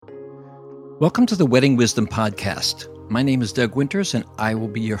Welcome to the Wedding Wisdom Podcast. My name is Doug Winters, and I will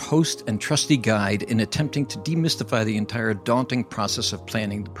be your host and trusty guide in attempting to demystify the entire daunting process of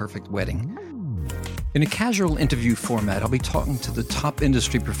planning the perfect wedding. In a casual interview format, I'll be talking to the top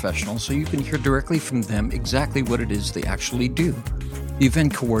industry professionals so you can hear directly from them exactly what it is they actually do. The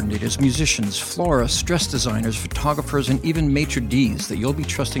event coordinators, musicians, florists, dress designers, photographers, and even maitre d's that you'll be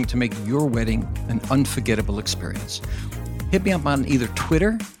trusting to make your wedding an unforgettable experience. Hit me up on either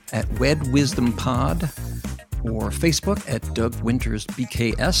Twitter at WedWisdomPod or Facebook at Doug Winters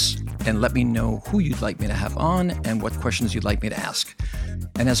BKS, and let me know who you'd like me to have on and what questions you'd like me to ask.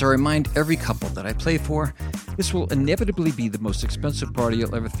 And as I remind every couple that I play for, this will inevitably be the most expensive party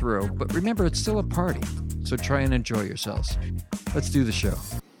you'll ever throw, but remember, it's still a party, so try and enjoy yourselves. Let's do the show.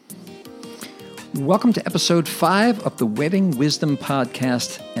 Welcome to episode 5 of the Wedding Wisdom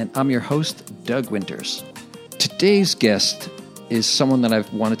Podcast, and I'm your host, Doug Winters. Today's guest is someone that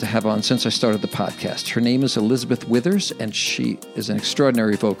I've wanted to have on since I started the podcast. Her name is Elizabeth Withers, and she is an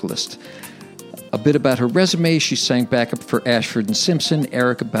extraordinary vocalist. A bit about her resume: she sang backup for Ashford and Simpson,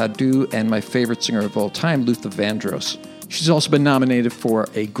 Erykah Badu, and my favorite singer of all time, Luther Vandross. She's also been nominated for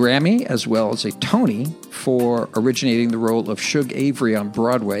a Grammy as well as a Tony for originating the role of Shug Avery on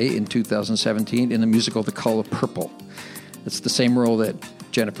Broadway in 2017 in the musical The Color Purple. It's the same role that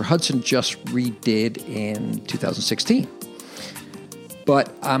Jennifer Hudson just redid in 2016.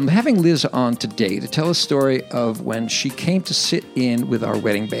 But I'm having Liz on today to tell a story of when she came to sit in with our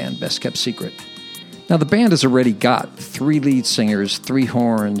wedding band, Best Kept Secret. Now, the band has already got 3 lead singers, 3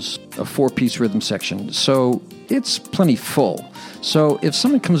 horns, a 4-piece rhythm section, so it's plenty full. So if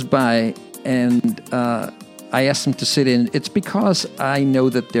someone comes by and I ask them to sit in, it's because I know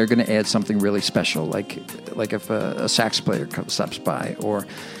that they're going to add something really special, like if a sax player stops by, or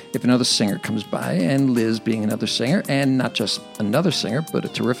if another singer comes by, and Liz being another singer, and not just another singer, but a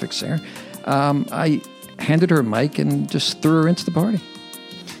terrific singer, I handed her a mic and just threw her into the party.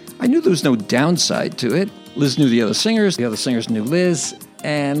 I knew there was no downside to it. Liz knew the other singers knew Liz,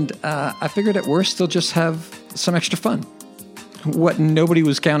 and I figured at worst they'll just have some extra fun. What nobody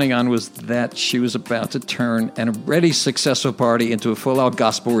was counting on was that she was about to turn an already successful party into a full-out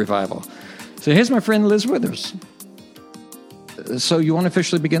gospel revival. So here's my friend Liz Withers. So you want to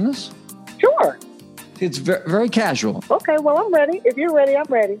officially begin this? Sure. It's very, very casual. Okay, well, I'm ready. If you're ready, I'm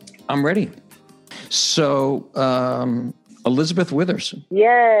ready. I'm ready. So, Elizabeth Withers.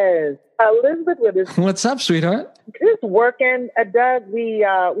 Yes, Elizabeth Withers. What's up, sweetheart? Just working. Doug, we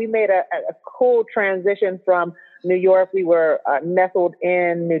made a cool transition from New York. We were nestled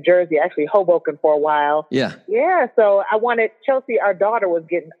in New Jersey, actually Hoboken for a while. Yeah. Yeah, so I wanted Chelsea, our daughter, was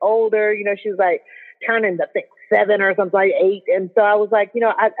getting older. You know, she was like turning, I think, 7 or something, like 8. And so I was like,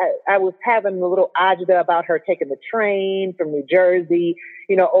 I was having a little agita about her taking the train from New Jersey,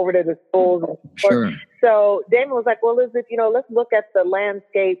 over to the schools. Sure. So Damon was like, well, Elizabeth, let's look at the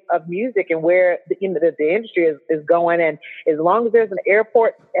landscape of music and where the industry is going. And as long as there's an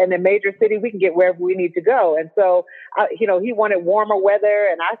airport and a major city, we can get wherever we need to go. And so, he wanted warmer weather,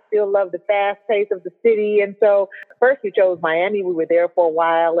 and I still love the fast pace of the city. And so first we chose Miami. We were there for a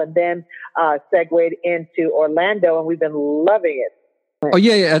while, and then segued into Orlando, and we've been loving it. Oh,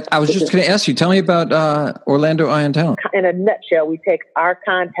 yeah. I was just going to ask you, tell me about Orlando Iron Town. In a nutshell, we take our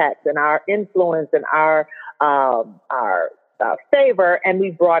contacts and our influence and our favor, and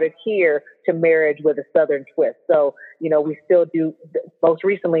we brought it here to marriage with a Southern twist. So, we still do. Most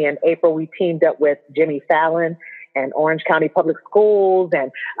recently in April, we teamed up with Jimmy Fallon and Orange County Public Schools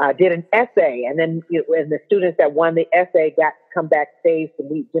and did an essay. And then and the students that won the essay got to come backstage to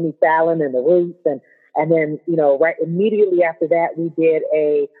meet Jimmy Fallon and the Roots. And then, right immediately after that, we did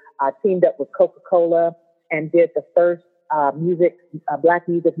teamed up with Coca-Cola and did the first Black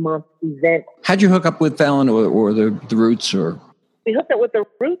Music Month event. How'd you hook up with Fallon or the Roots? Or we hooked up with the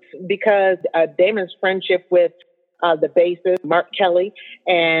Roots because Damon's friendship with the bassist, Mark Kelly,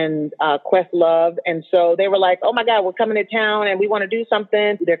 and Questlove. And so they were like, oh my God, we're coming to town and we want to do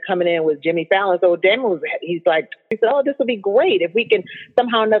something. They're coming in with Jimmy Fallon. So Damon he said, oh, this would be great if we can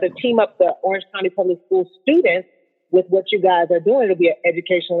somehow or another team up the Orange County Public School students with what you guys are doing. It'll be an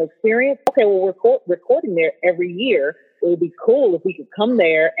educational experience. Okay, well, we're recording there every year. It would be cool if we could come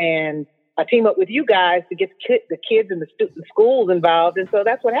there and team up with you guys to get the kids and the schools involved. And so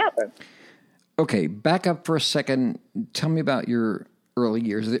that's what happened. Okay, back up for a second. Tell me about your early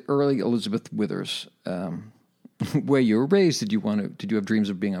years, the early Elizabeth Withers. Where you were raised, did you have dreams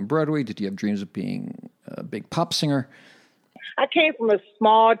of being on Broadway? Did you have dreams of being a big pop singer? I came from a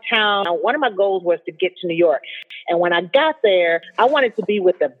small town. One of my goals was to get to New York. And when I got there, I wanted to be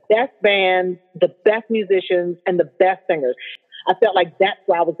with the best bands, the best musicians, and the best singers. I felt like that's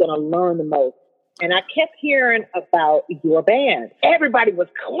where I was going to learn the most. And I kept hearing about your band. Everybody was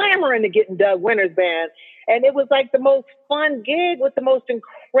clamoring to get in Doug Winters' band. And it was like the most fun gig with the most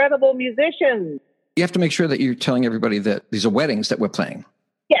incredible musicians. You have to make sure that you're telling everybody that these are weddings that we're playing.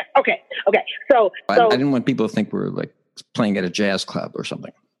 Yes. Okay. So I didn't want people to think we're like playing at a jazz club or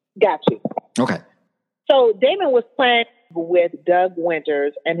something. Got you. Okay. So Damon was playing with Doug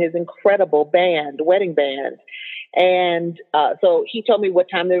Winters and his incredible band, wedding band. And so he told me what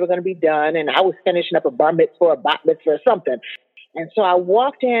time they were going to be done. And I was finishing up a bar mitzvah or a bat mitzvah or something. And so I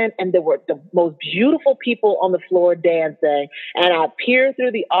walked in and there were the most beautiful people on the floor dancing. And I peer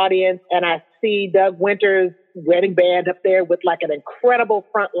through the audience and I see Doug Winters' wedding band up there with like an incredible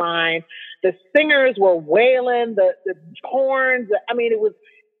front line. The singers were wailing, the horns. I mean, it was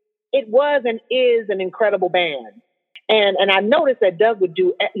and is an incredible band. And I noticed that Doug would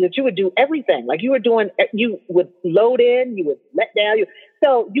do, that you would do everything. Like you would load in, you would let down.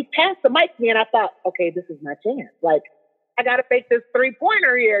 So you passed the mic to me and I thought, okay, this is my chance. Like, I got to fake this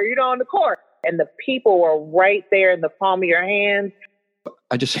 3-pointer here, on the court. And the people were right there in the palm of your hands.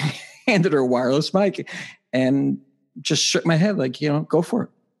 I just handed her a wireless mic and just shook my head like, go for it.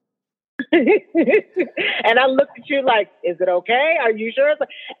 And I looked at you like, is it okay? Are you sure? Like,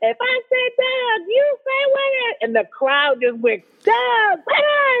 if I say Doug, you say Winters. And the crowd just went, Doug,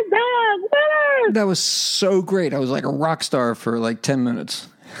 Winters. That was so great. I was like a rock star for like 10 minutes.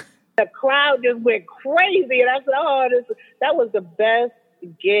 The crowd just went crazy. And I said, that was the best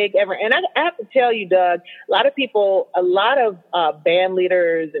gig ever. And I have to tell you, Doug, a lot of band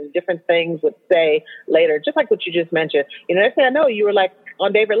leaders and different things would say later, just like what you just mentioned, next thing I know, you were like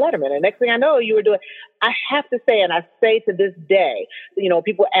on David Letterman. And next thing I know, you were doing, I have to say, and I say to this day,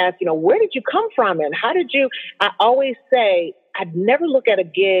 people ask, where did you come from? And how did you, I always say, I'd never look at a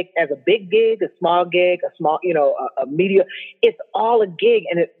gig as a big gig, a small, a medium. It's all a gig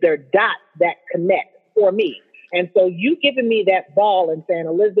and they're dots that connect for me. And so you giving me that ball and saying,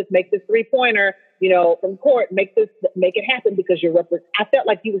 Elizabeth, make this 3-pointer, from court, make it happen because you're I felt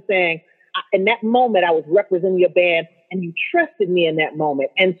like you were saying in that moment, I was representing your band and you trusted me in that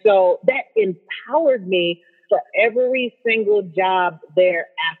moment. And so that empowered me for every single job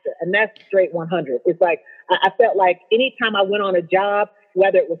thereafter. And that's straight 100. It's like, I felt like anytime I went on a job,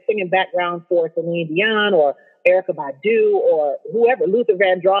 whether it was singing background for Celine Dion or Erykah Badu or whoever, Luther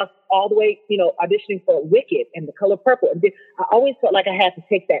Vandross, all the way, auditioning for Wicked and The Color Purple. And I always felt like I had to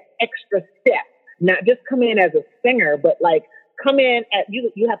take that extra step, not just come in as a singer, but like come in at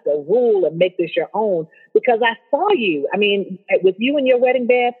you have to rule and make this your own because I saw you. I mean, with you and your wedding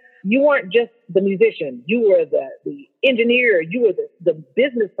band, you weren't just the musician. You were the engineer. You were the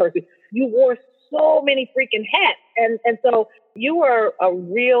business person. You wore so many freaking hats. And so you were a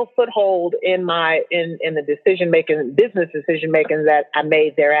real foothold in the business decision making that I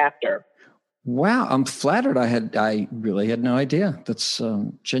made thereafter. Wow. I'm flattered. I really had no idea. That's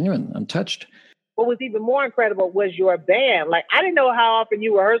genuine. I'm touched. What was even more incredible was your band. Like, I didn't know how often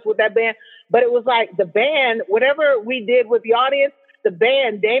you rehearsed with that band, but it was like the band, whatever we did with the audience, the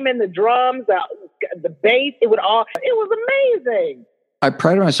band, Damon, the drums, the bass, it was amazing. I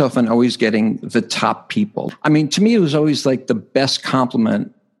prided myself on always getting the top people. I mean, to me, it was always like the best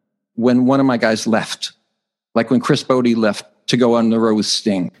compliment when one of my guys left, like when Chris Bodie left to go on the road with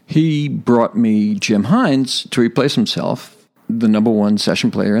Sting. He brought me Jim Hines to replace himself, the #1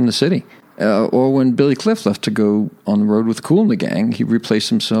 session player in the city. Or when Billy Cliff left to go on the road with Kool and the Gang, he replaced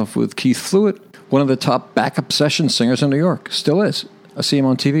himself with Keith Flewitt, one of the top backup session singers in New York. Still is. I see him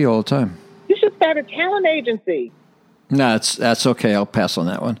on TV all the time. You should start a talent agency. No, that's okay. I'll pass on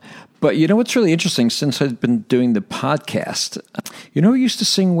that one. But you know what's really interesting, since I've been doing the podcast, who used to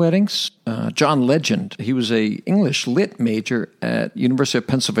sing weddings? John Legend. He was a English lit major at University of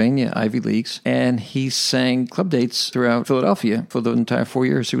Pennsylvania, Ivy Leagues, and he sang club dates throughout Philadelphia for the entire 4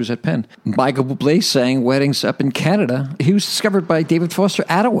 years he was at Penn. Michael Bublé sang weddings up in Canada. He was discovered by David Foster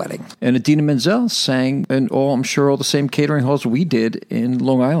at a wedding. And Idina Menzel sang in I'm sure all the same catering halls we did in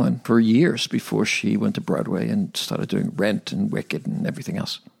Long Island for years before she went to Broadway and started doing Rent and Wicked and everything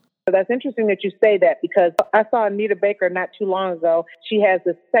else. That's interesting that you say that because I saw Anita Baker not too long ago. She has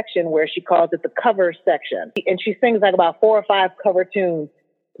this section where she calls it the cover section. And she sings like about 4 or 5 cover tunes.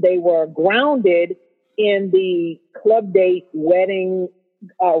 They were grounded in the club date wedding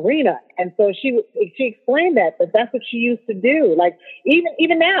arena. And so she explained that that's what she used to do. Like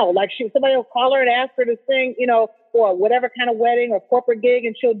even now, like somebody will call her and ask her to sing, for whatever kind of wedding or corporate gig,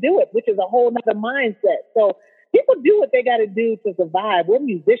 and she'll do it, which is a whole nother mindset. So people do what they got to do to survive. We're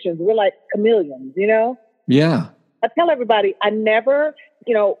musicians. We're like chameleons, Yeah. I tell everybody, I never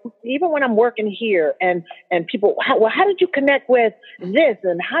even when I'm working here and people, how did you connect with this?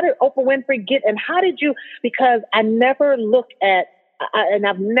 And how did Oprah Winfrey get, and how did you, because I never looked at, and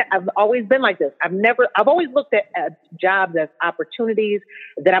I've always been like this. I've always looked at jobs as opportunities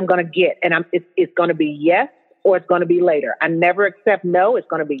that I'm going to get. And it's going to be yes, or it's going to be later. I never accept no. It's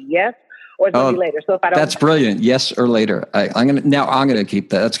going to be yes, or it's going to be later. So if I don't, that's brilliant. Yes or later. I'm going to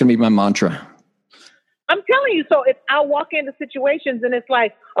keep that. That's going to be my mantra. I'm telling you. So if I walk into situations and it's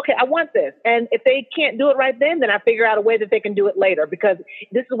like, okay, I want this. And if they can't do it right then I figure out a way that they can do it later, because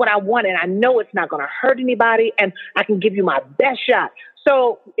this is what I want. And I know it's not going to hurt anybody, and I can give you my best shot.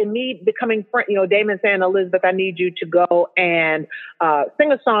 So in me becoming friend, Damon saying, Elizabeth, I need you to go and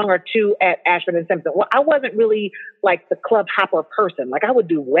sing a song or two at Ashford and Simpson. Well, I wasn't really like the club hopper person. Like I would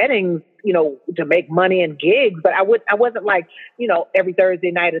do weddings, to make money and gigs, but I wasn't like, every Thursday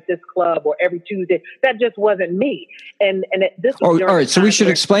night at this club or every Tuesday. That just wasn't me. And this was all right. So we should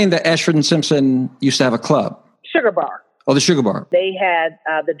explain that Ashford and Simpson used to have a club. Sugar Bar. Oh, the Sugar Bar. They had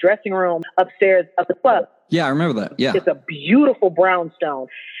the dressing room upstairs of the club. Yeah, I remember that. Yeah. It's a beautiful brownstone.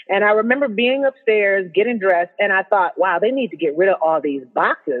 And I remember being upstairs, getting dressed, and I thought, wow, they need to get rid of all these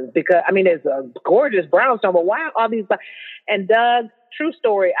boxes, because, it's a gorgeous brownstone, but why are all these boxes? And Doug, true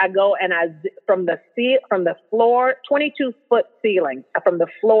story, I go and from the floor, 22-foot ceiling, from the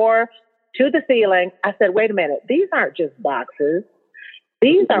floor to the ceiling, I said, wait a minute, these aren't just boxes.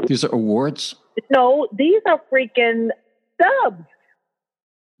 These are awards? No, these are freaking stubs.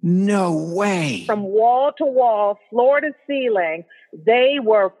 No way. From wall to wall, floor to ceiling, they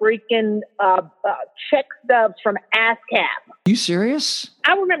were freaking check stubs from ASCAP. Are you serious?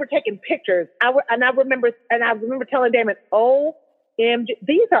 I remember taking pictures. I remember telling Damon, OMG,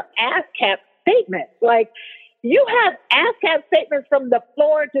 these are ASCAP statements. Like, you have ASCAP statements from the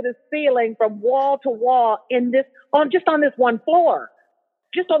floor to the ceiling, from wall to wall, on this one floor.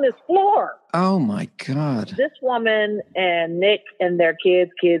 Just on this floor. Oh my God. This woman and Nick and their kids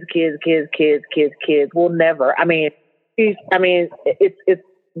will never,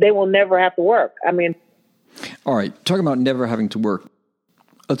 they will never have to work. All right. Talking about never having to work.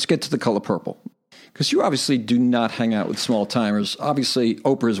 Let's get to The Color Purple. Because you obviously do not hang out with small timers. Obviously,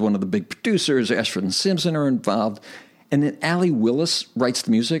 Oprah is one of the big producers. Ashford and Simpson are involved. And then Allee Willis writes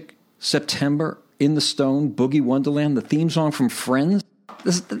the music. September, In the Stone, Boogie Wonderland, the theme song from Friends.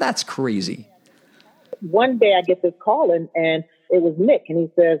 That's crazy. One day I get this call and it was Nick, and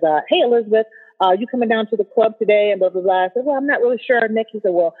he says, hey, Elizabeth, you coming down to the club today? And blah, blah, blah. I said, well, I'm not really sure, Nick. He said,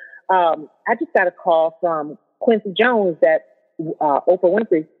 well, I just got a call from Quincy Jones that Oprah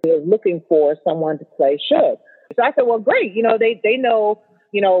Winfrey is looking for someone to play Suge. So I said, well, great. They know,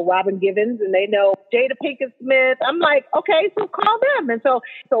 Robin Givens, and they know Jada Pinkett Smith. I'm like, okay, so call them. And so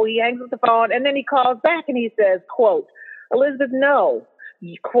he hangs up the phone, and then he calls back and he says, quote, Elizabeth, no.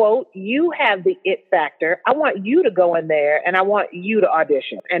 Quote, you have the it factor. I want you to go in there and I want you to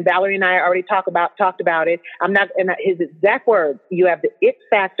audition. And Valerie and I already talked about it. His exact words, you have the it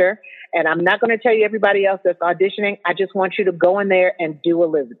factor, and I'm not going to tell you everybody else that's auditioning. I just want you to go in there and do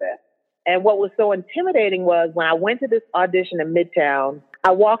Elizabeth. And what was so intimidating was when I went to this audition in Midtown,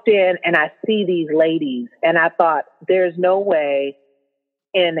 I walked in and I see these ladies and I thought, there's no way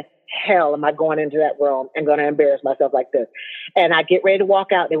in hell am I going into that room and going to embarrass myself like this. And I get ready to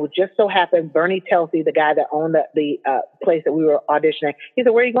walk out. And it would just so happen Bernie Telsey, the guy that owned the place that we were auditioning, he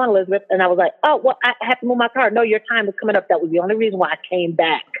said, where are you going, Elizabeth? And I was like, oh, well, I have to move my car. No, your time is coming up. That was the only reason why I came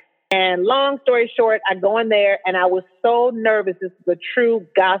back. And long story short, I go in there and I was so nervous. This is the true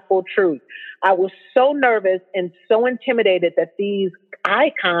gospel truth. I was so nervous and so intimidated that these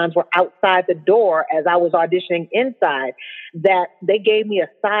icons were outside the door as I was auditioning inside, that they gave me a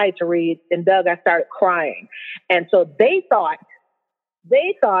side to read. And Doug, I started crying. And so they thought,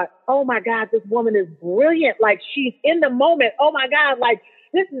 oh my God, this woman is brilliant. Like, she's in the moment. Oh my God, like,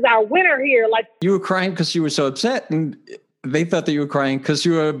 this is our winner here. Like, you were crying because you were so upset, and they thought that you were crying because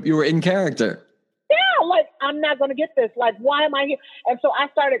you were in character. Yeah, like, I'm not going to get this. Like, why am I here? And so I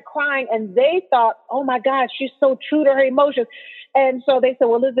started crying, and they thought, oh my God, she's so true to her emotions. And so they said,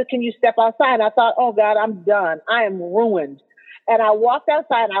 well, Elizabeth, can you step outside? And I thought, oh God, I'm done. I am ruined. And I walked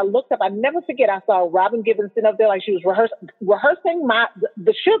outside and I looked up. I never forget. I saw Robin Givens sitting up there like she was rehearsing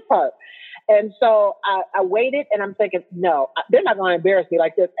the Suge part. And so I waited and I'm thinking, no, they're not going to embarrass me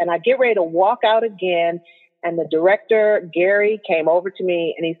like this. And I get ready to walk out again. And the director, Gary, came over to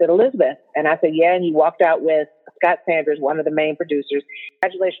me and he said, Elizabeth. And I said, yeah. And he walked out with Scott Sanders, one of the main producers.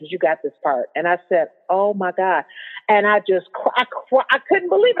 Congratulations, you got this part. And I said, oh my God. And I just, I couldn't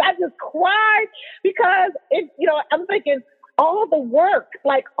believe it. I just cried because I'm thinking, all the work,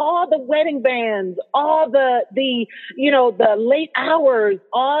 like all the wedding bands, all the late hours,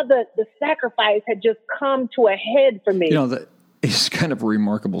 all the sacrifice had just come to a head for me. It's kind of a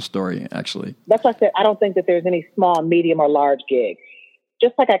remarkable story, actually. That's why I said I don't think that there's any small, medium, or large gig.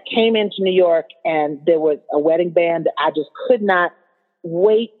 Just like I came into New York and there was a wedding band that I just could not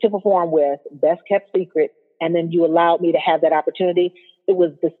wait to perform with, best kept secret, and then you allowed me to have that opportunity. It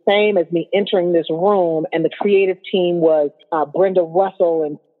was the same as me entering this room, and the creative team was Brenda Russell.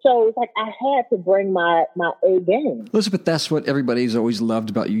 And so it's like I had to bring my A game. Elizabeth, that's what everybody's always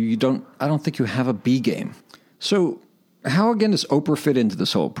loved about you. I don't think you have a B game. So how, again, does Oprah fit into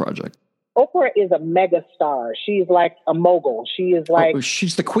this whole project? Oprah is a mega star. She's like a mogul. She is like...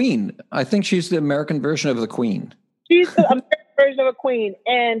 she's the queen. I think she's the American version of the queen. She's the American version of a queen.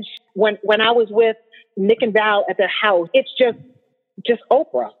 And when I was with Nick and Val at their house, it's just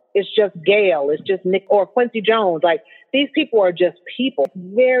Oprah. It's just Gail. It's just Nick or Quincy Jones. Like, these people are just people,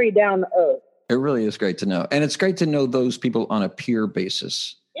 very down to earth. It really is great to know. And it's great to know those people on a peer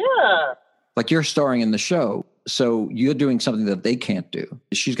basis. Yeah. Like, you're starring in the show, so you're doing something that they can't do.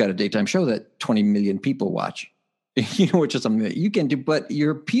 She's got a daytime show that 20 million people watch, which is something that you can do, but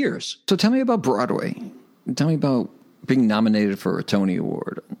you're peers. So tell me about Broadway. Tell me about being nominated for a Tony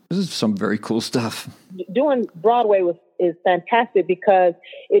Award. This is some very cool stuff. Doing Broadway is fantastic because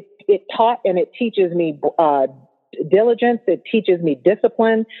it taught and it teaches me diligence. It teaches me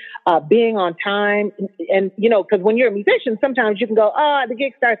discipline, being on time. And, because when you're a musician, sometimes you can go, the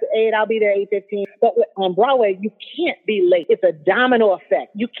gig starts at 8, I'll be there 8:15. But on Broadway, you can't be late. It's a domino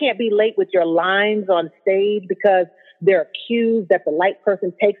effect. You can't be late with your lines on stage because there are cues that the light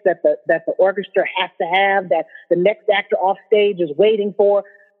person takes that the orchestra has to have, that the next actor off stage is waiting for.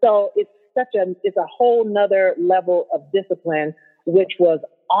 So it's a whole nother level of discipline, which was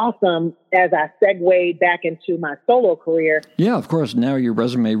awesome as I segued back into my solo career. Yeah, of course. Now your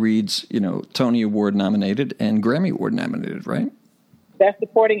resume reads, Tony Award nominated and Grammy Award nominated, right? Best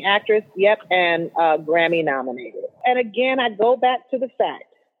Supporting Actress, yep, and Grammy nominated. And again, I go back to the fact,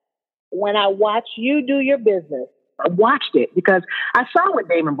 when I watch you do your business, I watched it because I saw what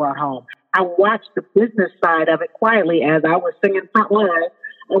Damon brought home. I watched the business side of it quietly as I was singing front line.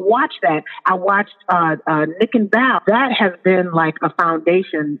 I watched that. I watched Nick and Val. That has been like a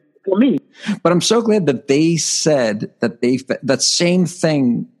foundation for me. But I'm so glad that they said that that same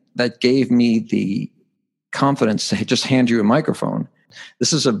thing that gave me the confidence to just hand you a microphone.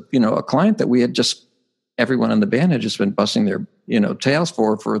 This is a client that we had everyone in the band had just been busting their, tails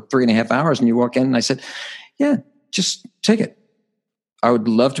for 3.5 hours. And you walk in and I said, yeah, just take it. I would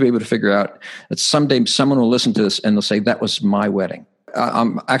love to be able to figure out that someday someone will listen to this and they'll say, that was my wedding.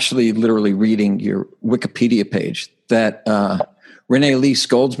 I'm actually literally reading your Wikipedia page that Renee Elise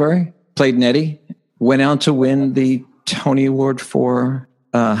Goldsberry played Nettie, went out to win the Tony Award for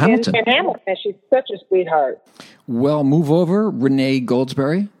Hamilton. And Hamilton, she's such a sweetheart. Well, move over, Renee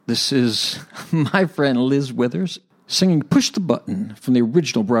Goldsberry. This is my friend Liz Withers singing Push the Button from the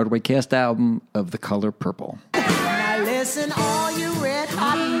original Broadway cast album of The Color Purple. Now listen, all you red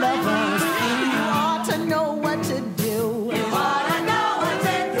hot lovers, you ought to know what to do. You ought to know what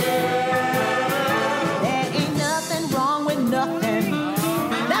to do. There ain't nothing wrong with nothing.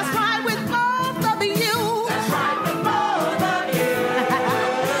 That's right with both of you. That's right with both of you.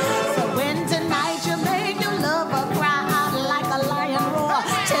 So when tonight you make your lover cry out like a lion roar,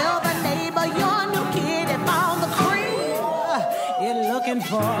 tell the neighbor your new kid had found the cream you're looking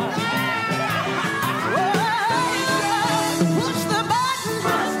for.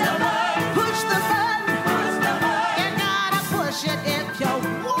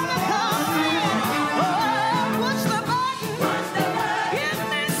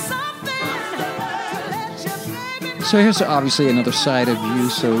 So here's obviously another side of you,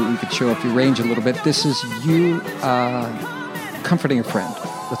 so we could show off your range a little bit. This is you comforting a friend.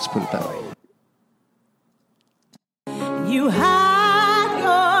 Let's put it that way. You hide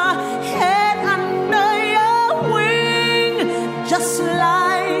your head under your wing, just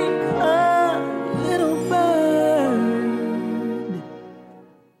like a little bird.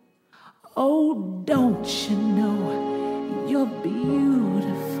 Oh, don't you know you're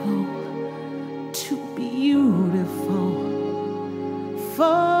beautiful, too beautiful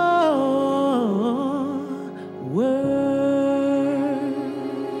for words.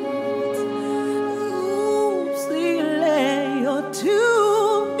 Ooh, Celia, you're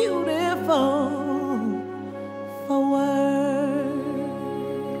too beautiful for words.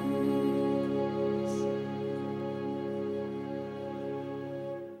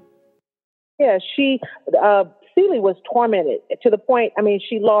 Yeah, Celie was tormented to the point,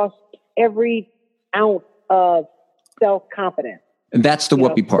 she lost every ounce of self-confidence. And that's the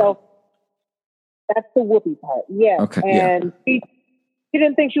whoopee part. That's the whoopee part, yes. Okay, and she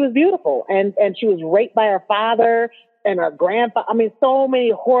didn't think she was beautiful. And she was raped by her father and her grandfather. I mean, so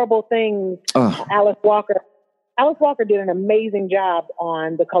many horrible things. Alice Walker did an amazing job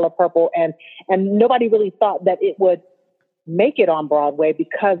on The Color Purple, and nobody really thought that it would make it on Broadway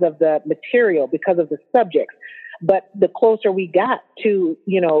because of the material, because of the subjects. But the closer we got to,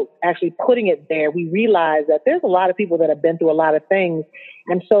 actually putting it there, we realized that there's a lot of people that have been through a lot of things.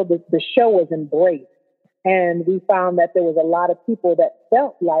 And so the show was embraced. And we found that there was a lot of people that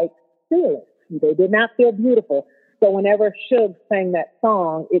felt like fearless. They did not feel beautiful. So whenever Suge sang that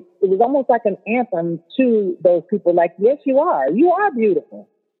song, it was almost like an anthem to those people, like, yes, you are. You are beautiful.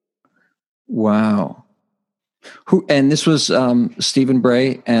 Wow. And this was Stephen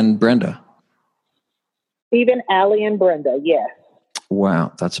Bray and Brenda. Stephen, Allie, and Brenda, yes.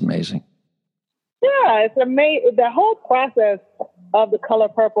 Wow, that's amazing. Yeah, it's amazing. The whole process of The Color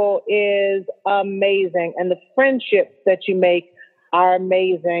Purple is amazing. And the friendships that you make are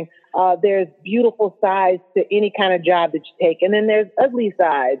amazing. There's beautiful sides to any kind of job that you take. And then there's ugly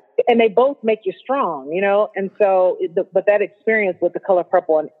sides. And they both make you strong, And so, but that experience with The Color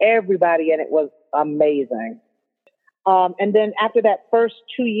Purple and everybody in it was amazing. And then after that first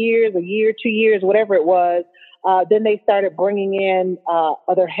 2 years, 2 years, whatever it was, then they started bringing in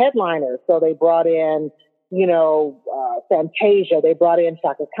other headliners. So they brought in, Fantasia. They brought in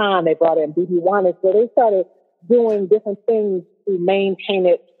Chaka Khan. They brought in BB Warner. So they started doing different things to maintain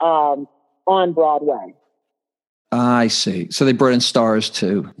it on Broadway. I see. So they brought in stars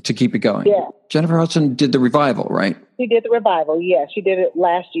to keep it going. Yeah. Jennifer Hudson did the revival, right? She did the revival. Yeah, she did it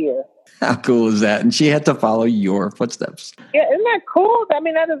last year. How cool is that? And she had to follow your footsteps. Yeah, isn't that cool? I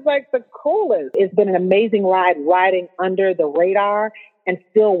mean, that is like the coolest. It's been an amazing ride riding under the radar and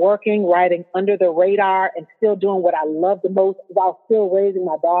still working, riding under the radar and still doing what I love the most while still raising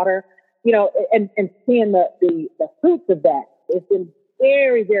my daughter, and seeing the fruits of that. It's been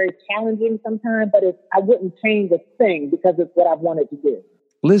very, very challenging sometimes, but I wouldn't change a thing because it's what I've wanted to do.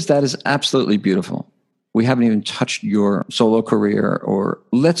 Liz, that is absolutely beautiful. We haven't even touched your solo career, or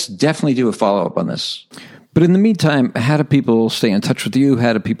let's definitely do a follow-up on this. But in the meantime, how do people stay in touch with you?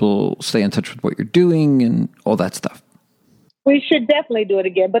 How do people stay in touch with what you're doing and all that stuff? We should definitely do it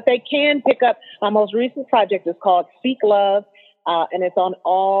again, but they can pick up my most recent project. Is called Speak Love, and it's on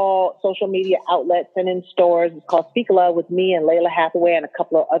all social media outlets and in stores. It's called Speak Love with me and Layla Hathaway and a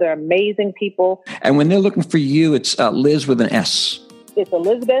couple of other amazing people. And when they're looking for you, it's Liz with an S. It's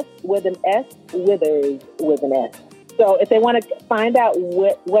Elizabeth with an S, Withers with an S. So if they want to find out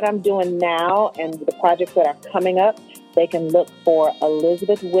what I'm doing now and the projects that are coming up, they can look for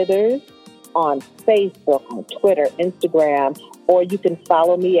Elizabeth Withers on Facebook, on Twitter, Instagram, or you can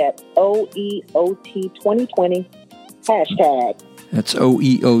follow me at OEOT2020 hashtag. That's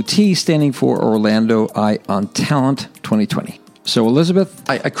OEOT, standing for Orlando Eye on Talent 2020. So Elizabeth,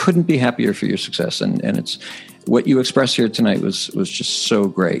 I couldn't be happier for your success, and it's what you expressed here tonight was just so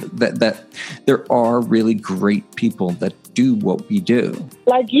great. That there are really great people that do what we do,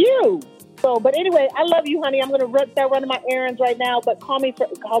 like you. So, but anyway, I love you, honey. I'm going to start running my errands right now. But call me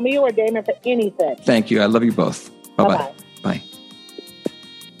or Damon for anything. Thank you. I love you both. Bye-bye. Bye.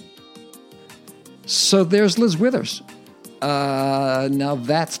 So there's Liz Withers. Now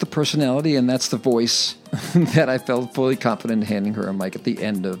that's the personality and that's the voice that I felt fully confident handing her a mic at the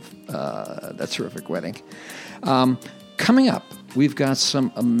end of that terrific wedding. Coming up, we've got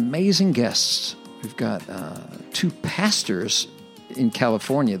some amazing guests. We've got two pastors in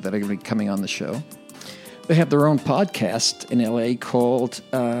California that are going to be coming on the show. They have their own podcast in LA called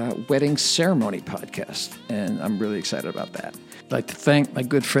Wedding Ceremony Podcast, and I'm really excited about that. I'd like to thank my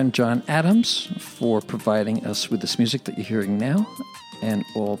good friend John Adams for providing us with this music that you're hearing now and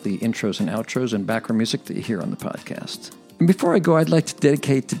all the intros and outros and background music that you hear on the podcast. And before I go, I'd like to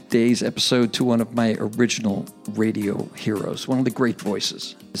dedicate today's episode to one of my original radio heroes, one of the great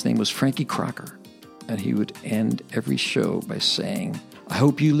voices. His name was Frankie Crocker, and he would end every show by saying, "I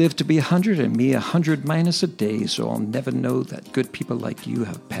hope you live to be 100 and me 100 minus a day, so I'll never know that good people like you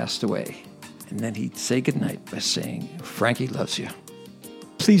have passed away." And then he'd say goodnight by saying, "Frankie loves you."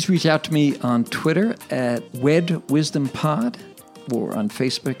 Please reach out to me on Twitter at WedWisdomPod or on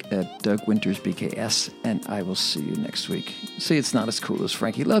Facebook at Doug Winters BKS, and I will see you next week. See, it's not as cool as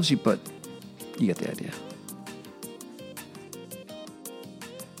Frankie loves you, but you get the idea.